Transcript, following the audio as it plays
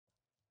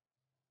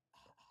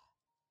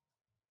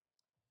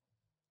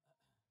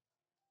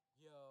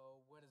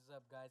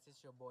up, guys?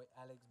 It's your boy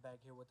Alex back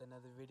here with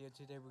another video.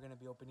 Today we're gonna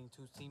be opening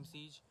 2 Team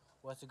Siege.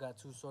 We also got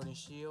 2 Sword and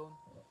Shield,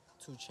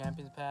 2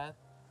 Champions Path,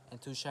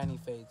 and 2 Shiny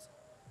Fades.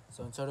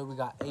 So in total we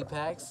got 8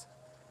 packs.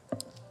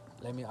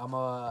 I'm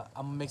gonna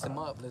mix them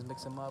up. Let's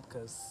mix them up,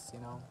 cause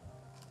All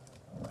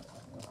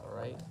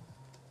right.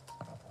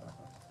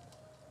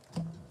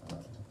 1,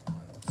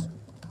 2,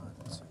 1,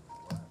 2,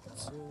 1,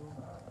 2.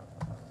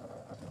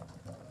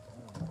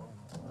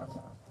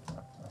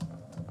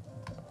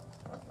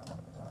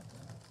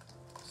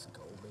 Let's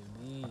go,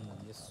 baby.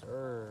 Yes,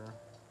 sir.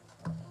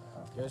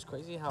 Yo, it's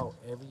crazy how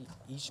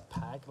each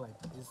pack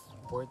is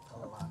worth a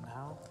lot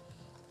now.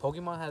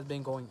 Pokemon has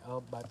been going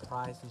up by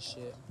price and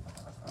shit.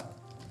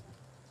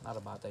 Not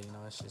about that, it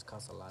just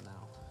costs a lot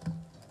now.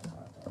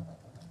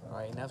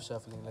 Alright, enough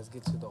shuffling. Let's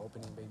get to the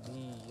opening,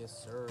 baby. Yes,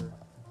 sir.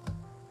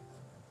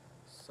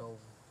 So,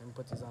 let me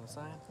put these on the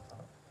side.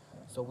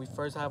 So, we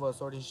first have a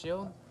Sword and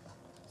Shield.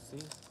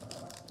 See?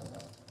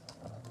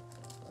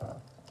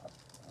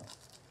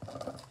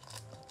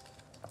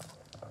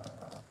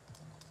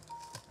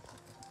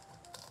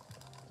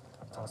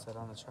 Toss that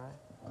on the tray.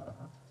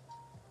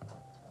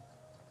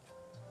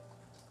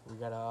 We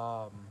got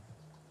a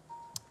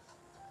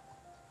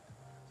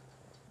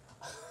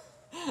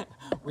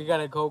we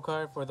got a code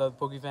card for the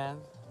Poke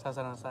fans. Toss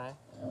that on the side.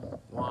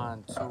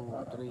 1,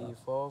 2, 3,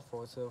 4.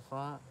 4 to the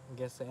front.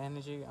 Guess the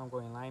energy. I'm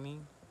going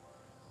Lightning.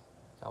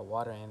 Got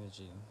Water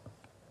Energy.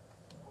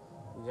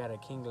 We got a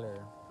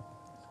Kingler.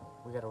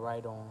 We got a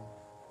Rhydon.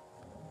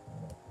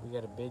 We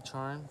got a Big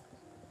Charm.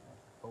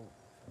 Oh.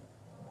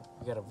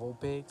 We got a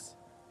Vulpix.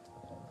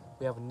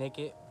 We have a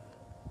Nickit.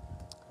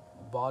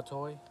 Ball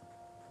Toy.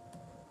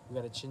 We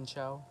got a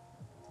Chinchou.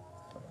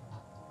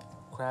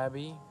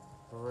 Krabby.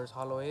 Reverse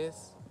Hollow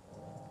is.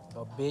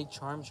 A Big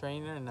Charm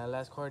Trainer. And the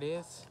last card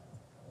is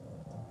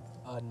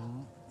a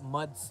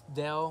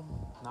Mudsdale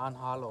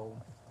non-hollow.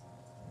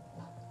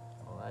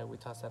 Alright, we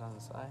toss that on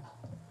the side.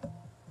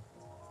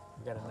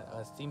 We got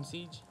a Steam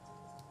Siege.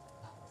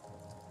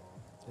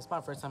 It's my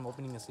first time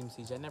opening a Steam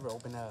Siege. I never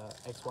opened a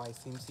XY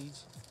Steam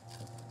Siege.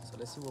 So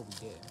let's see what we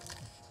get.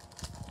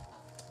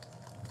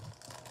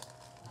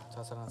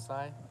 Toss it on the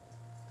side.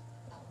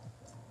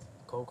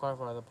 Code card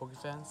for other Poke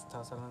fans.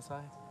 Toss it on the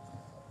side.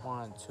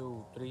 1,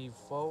 2, 3,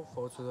 4.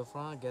 4 to the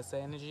front. Guess the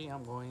energy.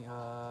 I'm going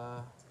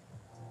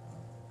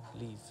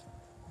leave.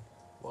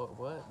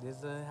 What? This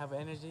doesn't have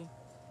energy?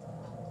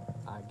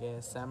 I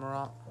guess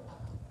Samurott.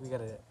 We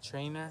got a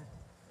trainer.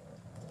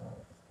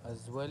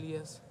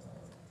 Azuelius.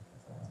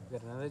 We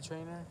got another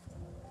trainer.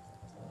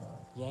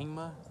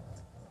 Yangma.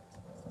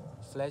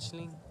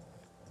 Fletchling.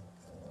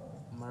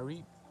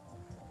 Mareep.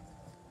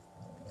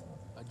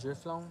 A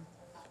Drifloon.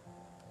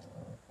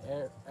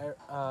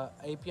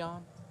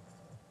 Apion.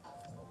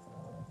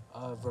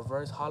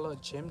 Reverse Hollow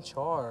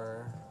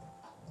Chimchar.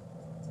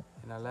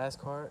 And our last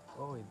card.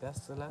 Oh wait,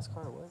 that's the last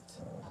card. What?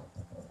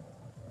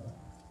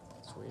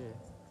 It's weird.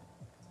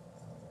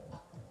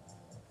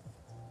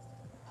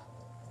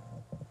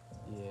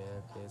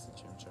 Yeah, okay, it's a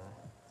Chimchar.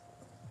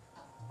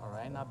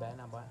 Alright, not bad,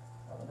 not bad.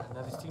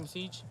 Another Steam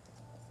Siege.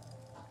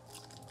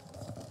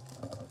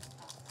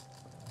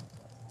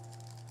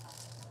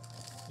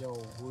 Yo,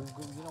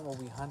 you know what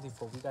we hunting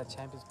for? We got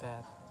Champions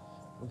Path.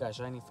 We got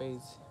Shiny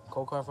Fades.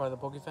 Code card for the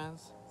Poke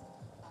fans.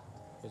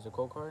 Here's the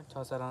code card.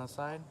 Toss that on the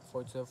side.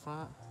 4 to the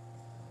front.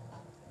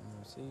 Let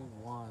me see.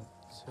 1,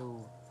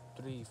 2,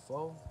 3,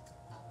 4.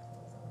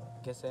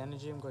 Guess the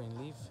energy. I'm going to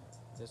leave.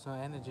 There's no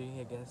energy,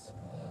 I guess.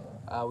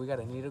 We got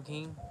a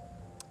Nidoking.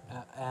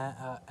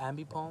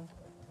 Ambipom.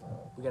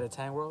 We got a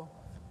Tangrowth.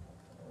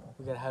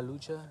 We got a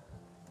Halucha.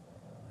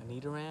 A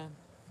Nidoran.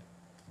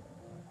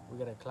 We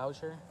got a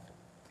Cloucher.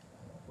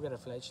 We got a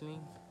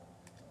Fletchling.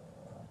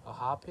 A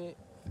Hoppit.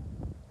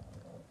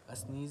 A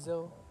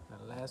Sneasel.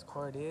 And the last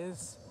card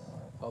is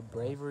a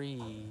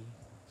Bravery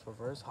for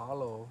Reverse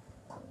Hollow.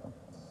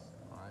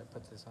 Alright,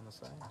 put this on the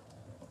side.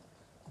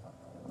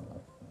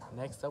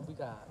 Next up, we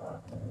got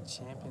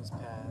Champions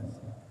Path.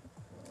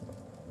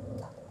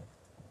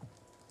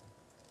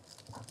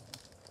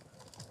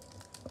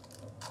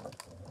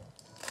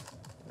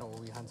 You know what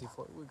we hunting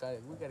for? We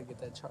gotta get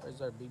that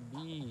Charizard, big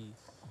B.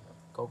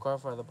 Go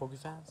card for the Poke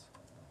fans.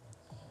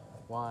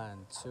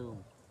 1, 2,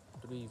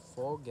 3,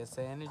 4. Guess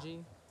the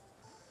energy.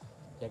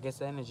 Yeah, guess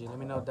the energy. Let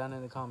me know down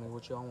in the comments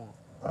what y'all want.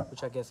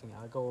 What y'all guessing?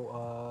 I'll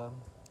go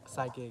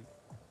Psychic.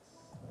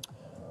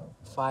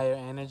 Fire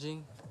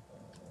Energy.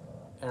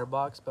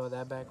 Airbox, spell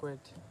that backward.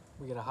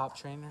 We got a Hop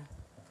Trainer.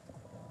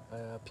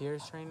 A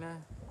Pierce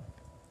Trainer.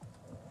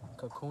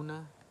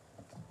 Kakuna.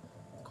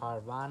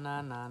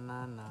 Carvana,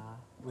 na.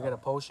 We got a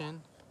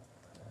Potion.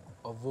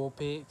 A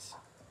Vulpix.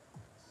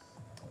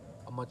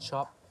 A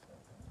Machop.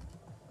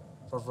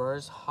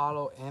 Reverse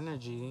Hollow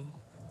Energy.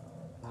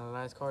 And the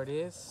last card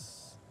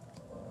is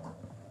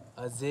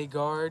a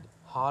Zygarde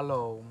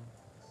Hollow.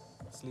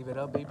 Let's leave it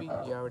up, baby.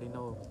 You already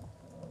know.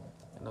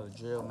 I know the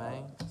drill,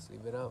 man. Let's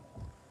leave it up.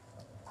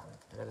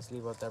 I gotta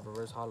sleeve up that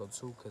Reverse Hollow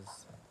too,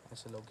 cause that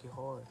shit low-key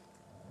hard.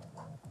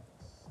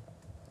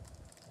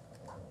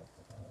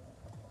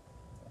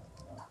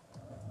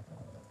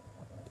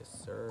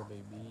 Yes, sir, baby.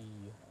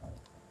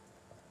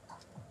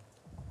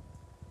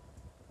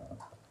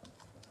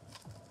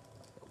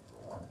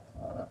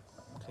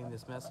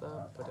 this mess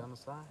up, put it on the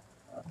side.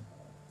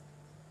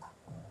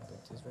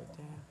 Put this right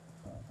there.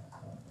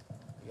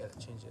 We gotta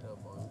change it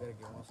up, boy. We gotta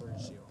get one sword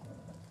and shield.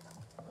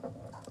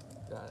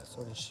 Got a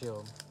sword and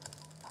shield.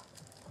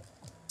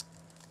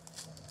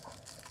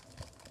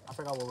 I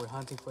forgot what we're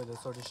hunting for the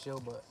sword and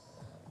shield, but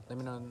let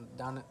me know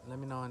let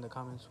me know in the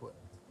comments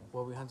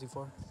what we're hunting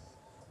for.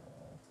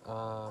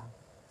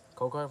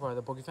 Code card for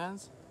the Poke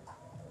fans.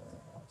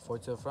 4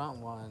 to the front.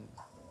 1,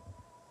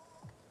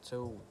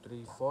 2,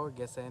 3, 4.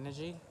 Guess the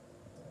energy.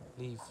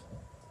 Leaf.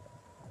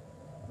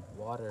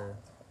 Water.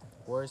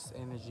 Worst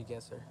energy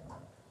guesser.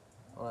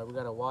 Alright, we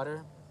got a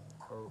water,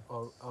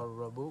 a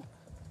Raboot,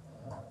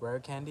 rare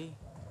candy,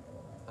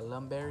 a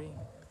Lumberry,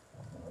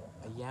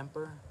 a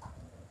Yamper,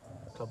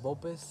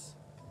 Clobopus,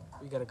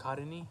 we got a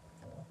Cottony,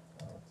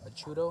 a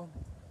Chudo,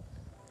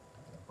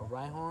 a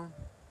Rhyhorn,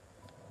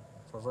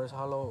 reverse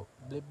hollow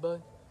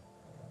Blipbug,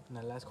 and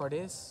the last card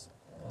is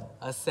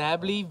a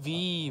Sably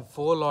V,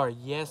 full art,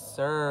 yes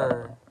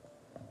sir.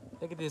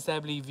 Look at this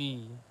Sably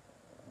V.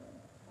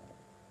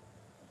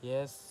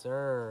 Yes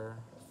sir,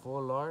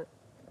 full art.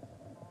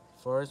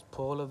 First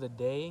pull of the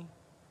day.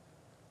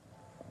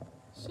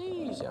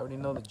 Sheesh, I already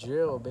know the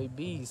drill,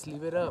 baby.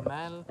 Sleeve it up,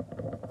 man.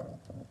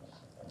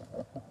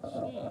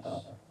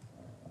 Sheesh.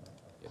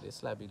 Yeah, this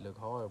slappy look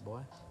hard,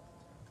 boy.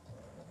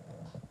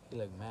 He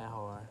look mad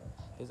hard.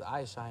 His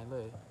eyes shine,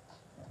 look.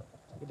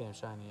 Look at damn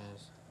shiny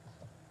ass.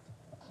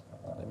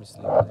 Let me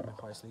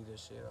hard sleeve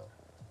this shit up.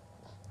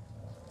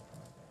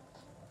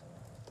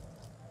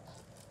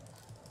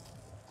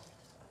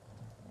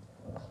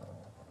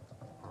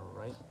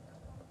 Alright.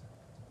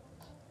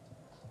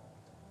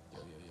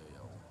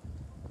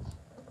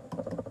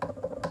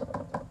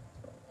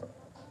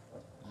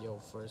 Yo,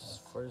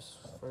 first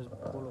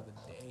pull of the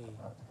day.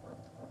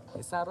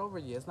 It's not over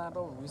yet. It's not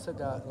over. We still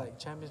got like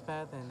Champion's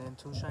Path and then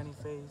 2 shiny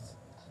face.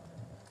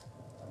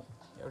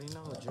 You already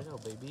know the drill,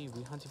 baby.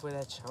 We hunting for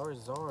that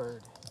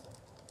Charizard.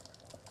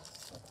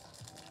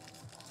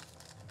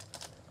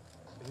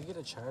 If we get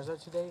a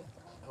Charizard today,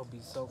 it'll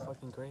be so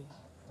fucking great.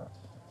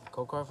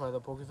 Code card for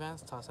the Poke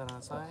fans. Toss that on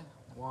the side.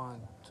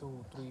 1,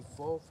 2, 3,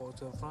 4. 4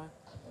 to the front.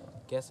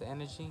 Guess the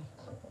energy.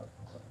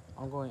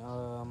 I'm going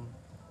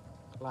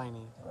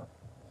Lightning.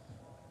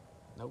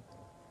 Nope.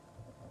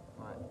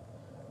 Alright.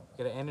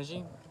 Get an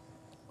energy.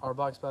 Our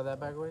box spell that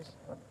backwards.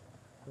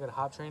 We got a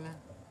Hop Trainer.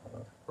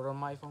 Rotom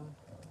iPhone.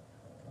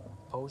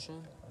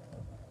 Potion.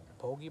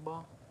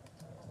 Pokeball.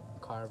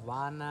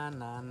 Carvana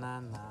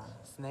na.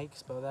 Snake,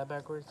 spell that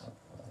backwards.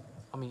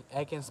 I mean,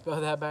 I can spell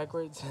that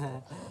backwards.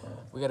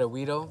 We got a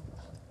Weedle.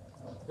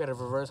 We got a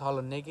reverse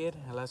hollow Naked.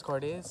 And last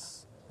card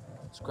is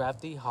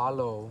Scrafty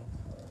Hollow.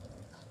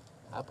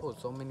 I pulled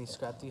so many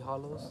Scrafty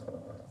Hollows.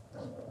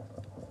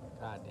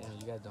 God damn,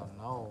 you guys don't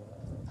know.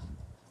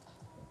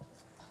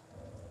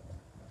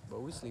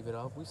 But we sleeve it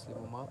up. We sleeve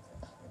them up.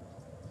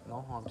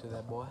 No harm to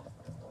that boy.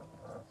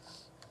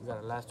 We got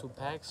our last 2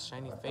 packs.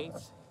 Shiny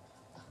Fates.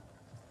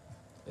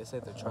 They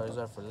said the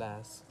Charizard for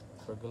last.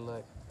 For good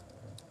luck.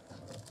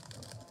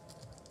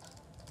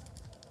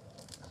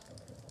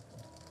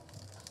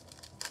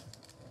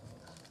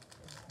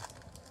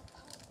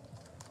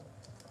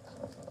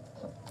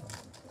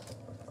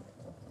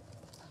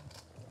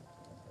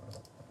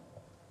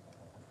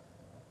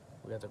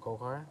 We got the code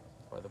card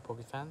for the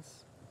Poke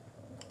fans.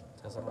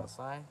 Test it on the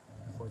side.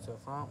 4 to the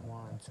front.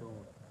 1, 2,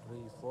 3,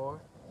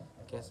 4.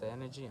 Guess the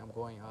energy. I'm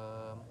going,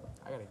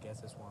 I gotta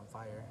guess this one.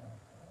 Fire.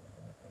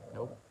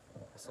 Nope.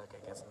 I suck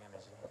at guessing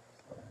energy.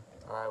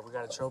 Alright, we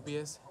got a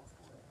Tropius.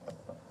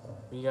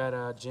 We got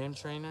a Gym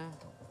Trainer.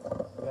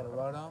 We got a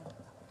Rotom.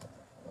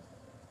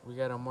 We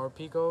got a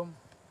Morpeko.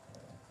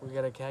 We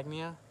got a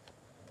Cagnia.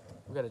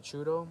 We got a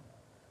Chudo.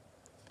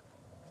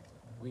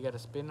 We got a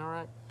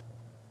Spinarak.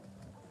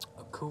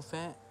 A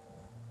Kufant.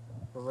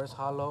 Reverse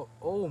hollow.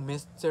 Oh,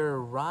 Mr.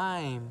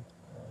 Rhyme.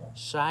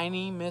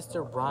 Shiny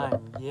Mr.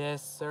 Rhyme.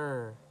 Yes,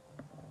 sir.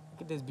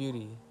 Look at this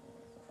beauty.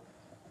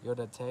 Yo,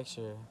 the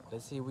texture.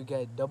 Let's see. We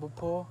got double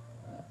pull.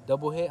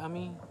 Double hit, I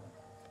mean.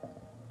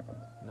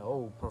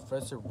 No,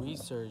 Professor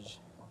Research.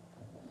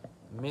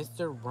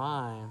 Mr.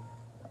 Rhyme.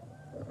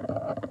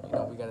 You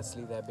know, we gotta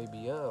sleeve that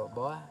baby up,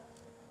 boy.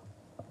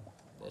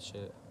 That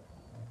shit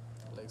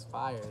looks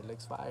fire. It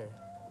looks fire.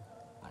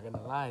 Not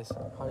gonna lie.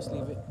 Hard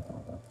sleeve it.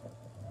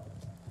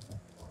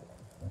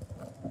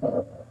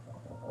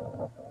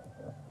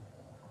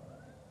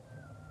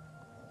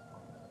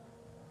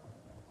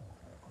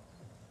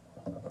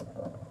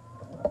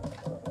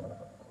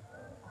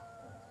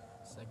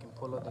 Second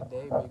pull of the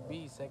day, Big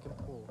B. Second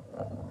pull.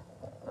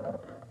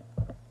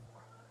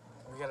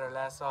 We got our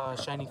last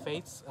Shiny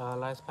Fates,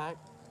 last pack.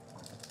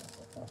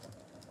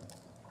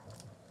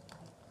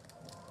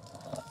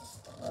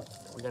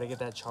 We gotta get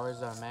that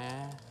Charizard,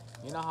 man.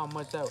 You know how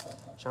much that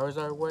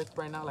Charizard worth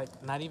right now? Like,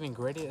 not even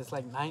graded. It's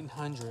like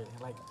 900,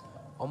 like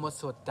almost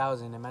to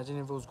 1,000. Imagine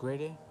if it was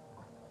graded.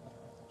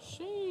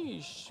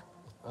 Sheesh.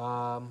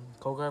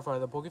 Code card for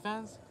the Poke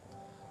fans.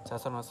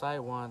 Test on the side.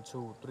 1,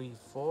 2, 3,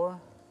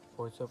 4.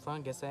 4 to the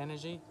front. Guess the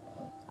energy.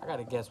 I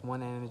gotta guess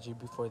one energy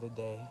before the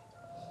day.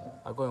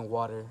 I'm going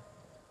water.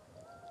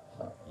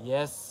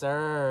 Yes,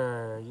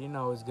 sir. You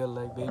know it's good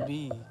luck,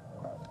 baby.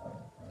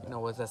 You know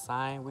what's that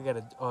sign? We got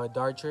a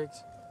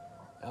Dartrix,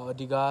 a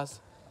Odigas,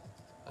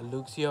 a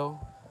Luxio.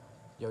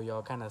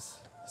 Yo, kind of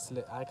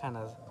slip.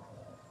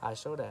 I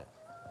show that.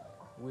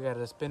 We got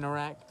a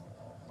Spinarak.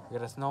 We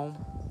got a Snom.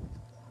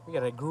 We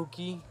got a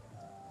Grookey,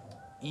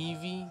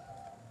 Eevee,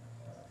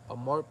 a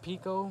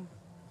Morpeko,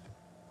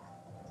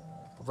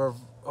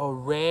 a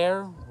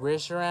rare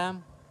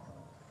Reshiram,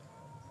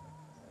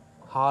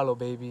 Hollow,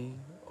 baby.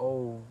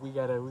 Oh, we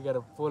got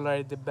a full art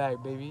at the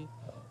back, baby.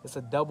 It's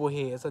a double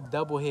hit. It's a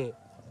double hit.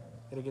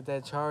 Gotta get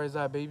that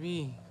Charizard,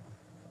 baby.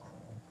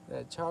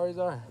 That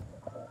Charizard.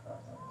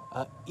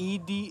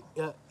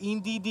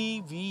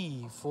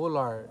 NDDV full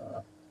art.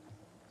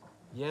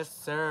 Yes,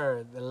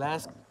 sir. The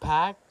last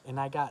pack, and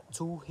I got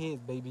 2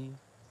 hits, baby.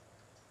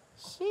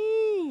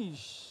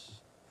 Sheesh.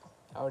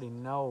 I already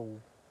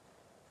know.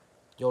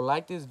 Yo,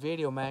 like this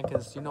video, man,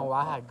 because, you know,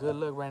 I had good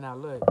luck right now.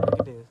 Look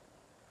at this.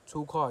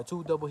 2 cards,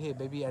 2 double hit,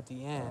 baby, at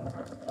the end.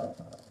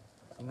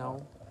 You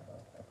know,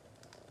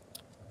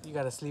 you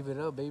got to sleeve it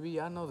up,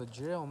 baby. I know the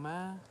drill,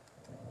 man.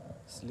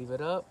 Sleeve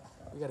it up.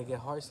 We got to get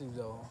hard sleeves,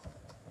 though.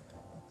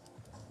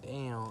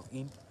 Damn.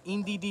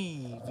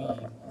 NDDV.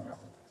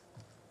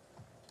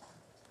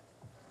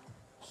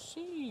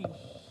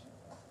 Sheesh.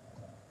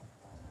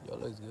 Yo,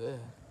 looks good.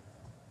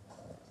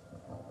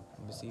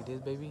 Let me see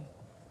this, baby.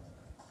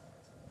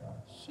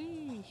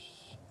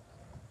 Sheesh.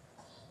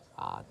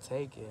 I'll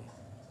take it.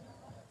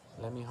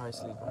 Let me hard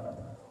sleeve him.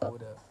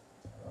 Hold up.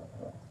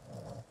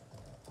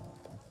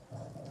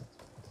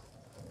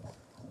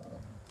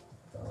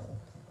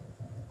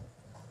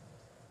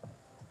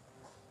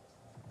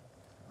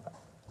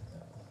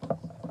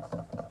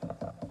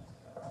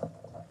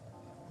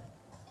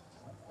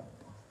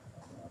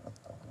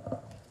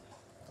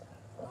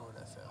 Oh,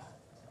 that fell.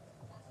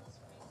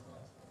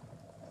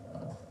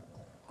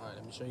 Alright,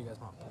 let me show you guys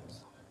my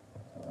pulls.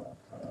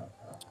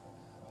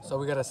 So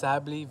we got a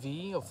Sably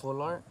V, a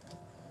full art,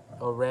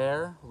 a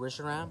rare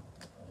Reshiram,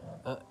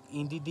 a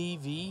Indie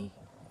V,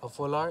 a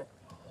full art.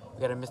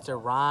 We got a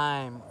Mr.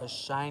 Rhyme, a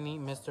shiny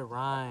Mr.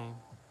 Rhyme.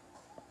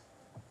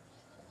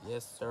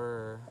 Yes,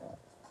 sir.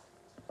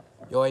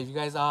 Yo, if you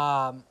guys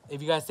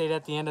stayed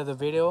at the end of the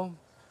video,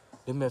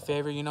 do me a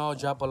favor, you know,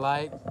 drop a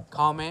like,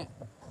 comment.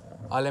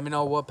 Let me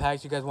know what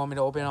packs you guys want me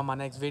to open on my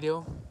next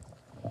video.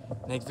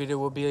 Next video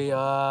will be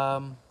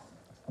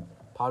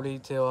probably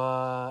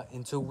till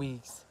in 2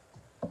 weeks.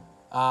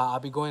 I'll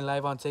be going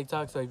live on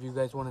TikTok, so if you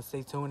guys want to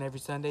stay tuned every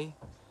Saturday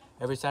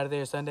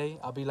or Sunday,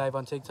 I'll be live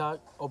on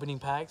TikTok opening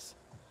packs.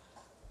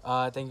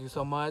 Thank you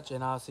so much,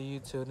 and I'll see you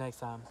till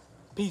next time.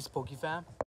 Peace, Poke fam.